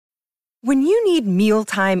When you need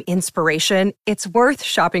mealtime inspiration, it's worth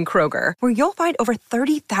shopping Kroger, where you'll find over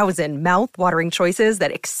 30,000 mouth-watering choices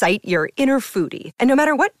that excite your inner foodie. And no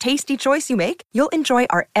matter what tasty choice you make, you'll enjoy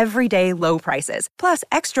our everyday low prices, plus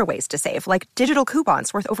extra ways to save, like digital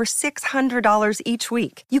coupons worth over $600 each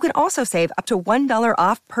week. You can also save up to $1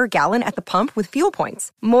 off per gallon at the pump with fuel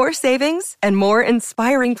points. More savings and more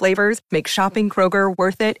inspiring flavors make shopping Kroger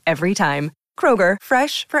worth it every time. Kroger,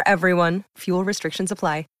 fresh for everyone. Fuel restrictions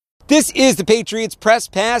apply. This is the Patriots Press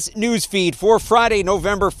Pass newsfeed for Friday,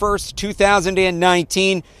 November 1st,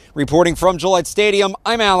 2019. Reporting from Gillette Stadium,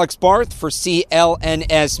 I'm Alex Barth for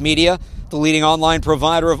CLNS Media, the leading online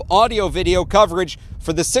provider of audio-video coverage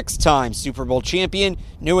for the six-time Super Bowl champion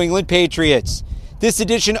New England Patriots. This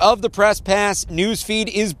edition of the Press Pass newsfeed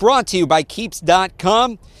is brought to you by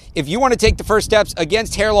Keeps.com. If you want to take the first steps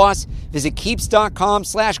against hair loss, visit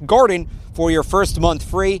Keeps.com/garden for your first month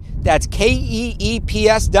free. That's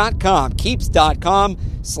KEEPS.com,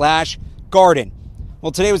 Keeps.com/garden.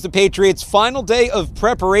 Well, today was the Patriots' final day of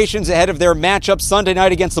preparations ahead of their matchup Sunday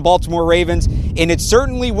night against the Baltimore Ravens, and it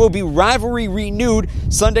certainly will be rivalry renewed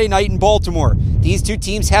Sunday night in Baltimore. These two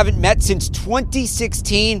teams haven't met since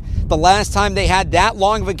 2016, the last time they had that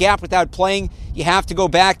long of a gap without playing. You have to go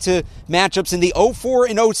back to matchups in the 04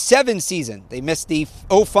 and 07 season. They missed the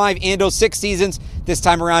 05 and 06 seasons, this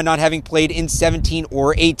time around not having played in 17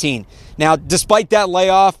 or 18. Now, despite that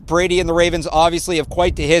layoff, Brady and the Ravens obviously have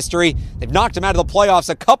quite the history. They've knocked them out of the playoffs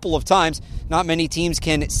a couple of times. Not many teams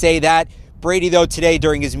can say that. Brady, though, today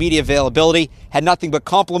during his media availability, had nothing but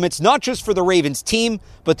compliments, not just for the Ravens team,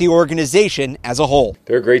 but the organization as a whole.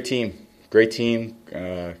 They're a great team. Very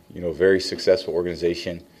successful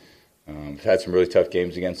organization. We've had some really tough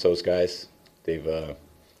games against those guys. They've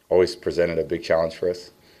always presented a big challenge for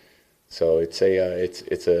us. So it's a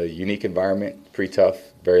unique environment, pretty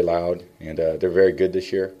tough, very loud, and they're very good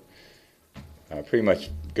this year. Pretty much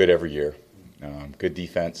good every year. Good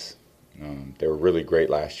defense. They were really great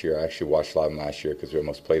last year. I actually watched a lot of them last year because we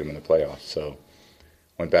almost played them in the playoffs. So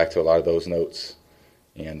went back to a lot of those notes,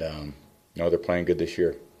 and they're playing good this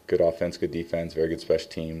year. Good offense, good defense, very good special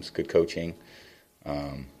teams, good coaching.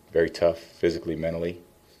 Very tough physically, mentally.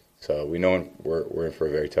 So we know we're in for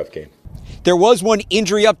a very tough game. There was one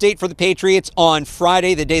injury update for the Patriots on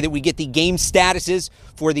Friday, the day that we get the game statuses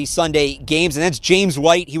for the Sunday games, and that's James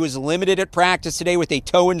White. He was limited at practice today with a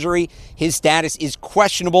toe injury. His status is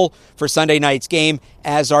questionable for Sunday night's game,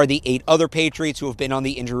 as are the 8 other Patriots who have been on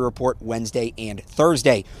the injury report Wednesday and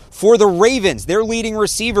Thursday. For the Ravens, their leading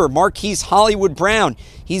receiver, Marquise Hollywood Brown,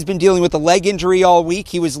 he's been dealing with a leg injury all week.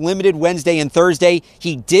 He was limited Wednesday and Thursday.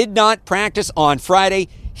 He did not practice on Friday.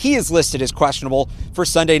 He is listed as questionable for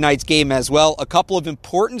Sunday night's game as well. A couple of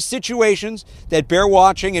important situations that bear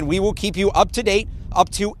watching, and we will keep you up to date up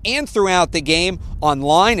to and throughout the game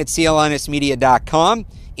online at clnsmedia.com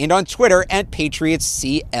and on Twitter at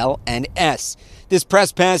PatriotsCLNS. This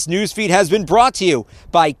Press Pass newsfeed has been brought to you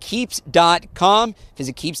by Keeps.com.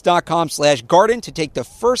 Visit Keeps.com/garden to take the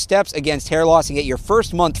first steps against hair loss and get your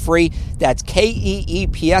first month free. That's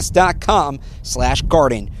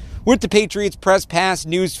KEEPS.com/garden. With the Patriots Press Pass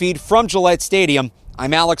newsfeed from Gillette Stadium,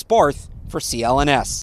 I'm Alex Barth for CLNS.